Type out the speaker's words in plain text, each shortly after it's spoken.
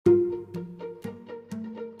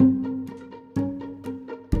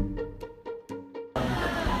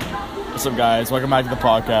What's up, guys? Welcome back to the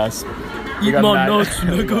podcast. Eat my nuts,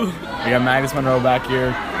 nigga. We got Magnus Monroe back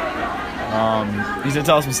here. He's gonna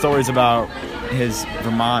tell us some stories about his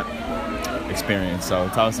Vermont experience. So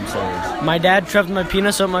tell us some stories. My dad shoved my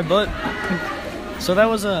penis up my butt. So that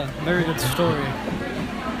was a very good story.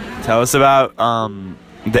 Tell us about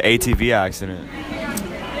the ATV accident.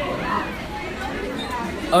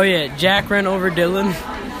 Oh yeah, Jack ran over Dylan,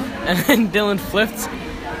 and then Dylan flipped,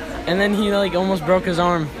 and then he like almost broke his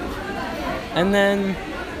arm. And then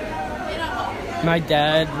my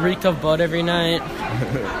dad reeked of butt every night.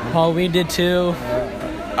 Paul, we did too.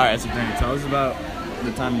 Alright, so Danny, tell us about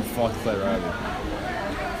the time you fought Clay Riley.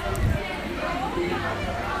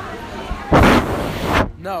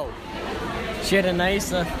 No. She had a nice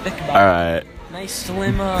thick body. Alright. Nice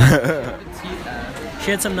slim.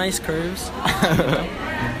 She had some nice curves.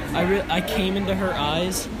 I came into her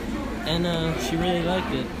eyes, and she really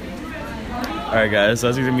liked it. Alright, guys, so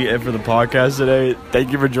that's going to be it for the podcast today.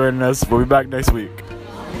 Thank you for joining us. We'll be back next week.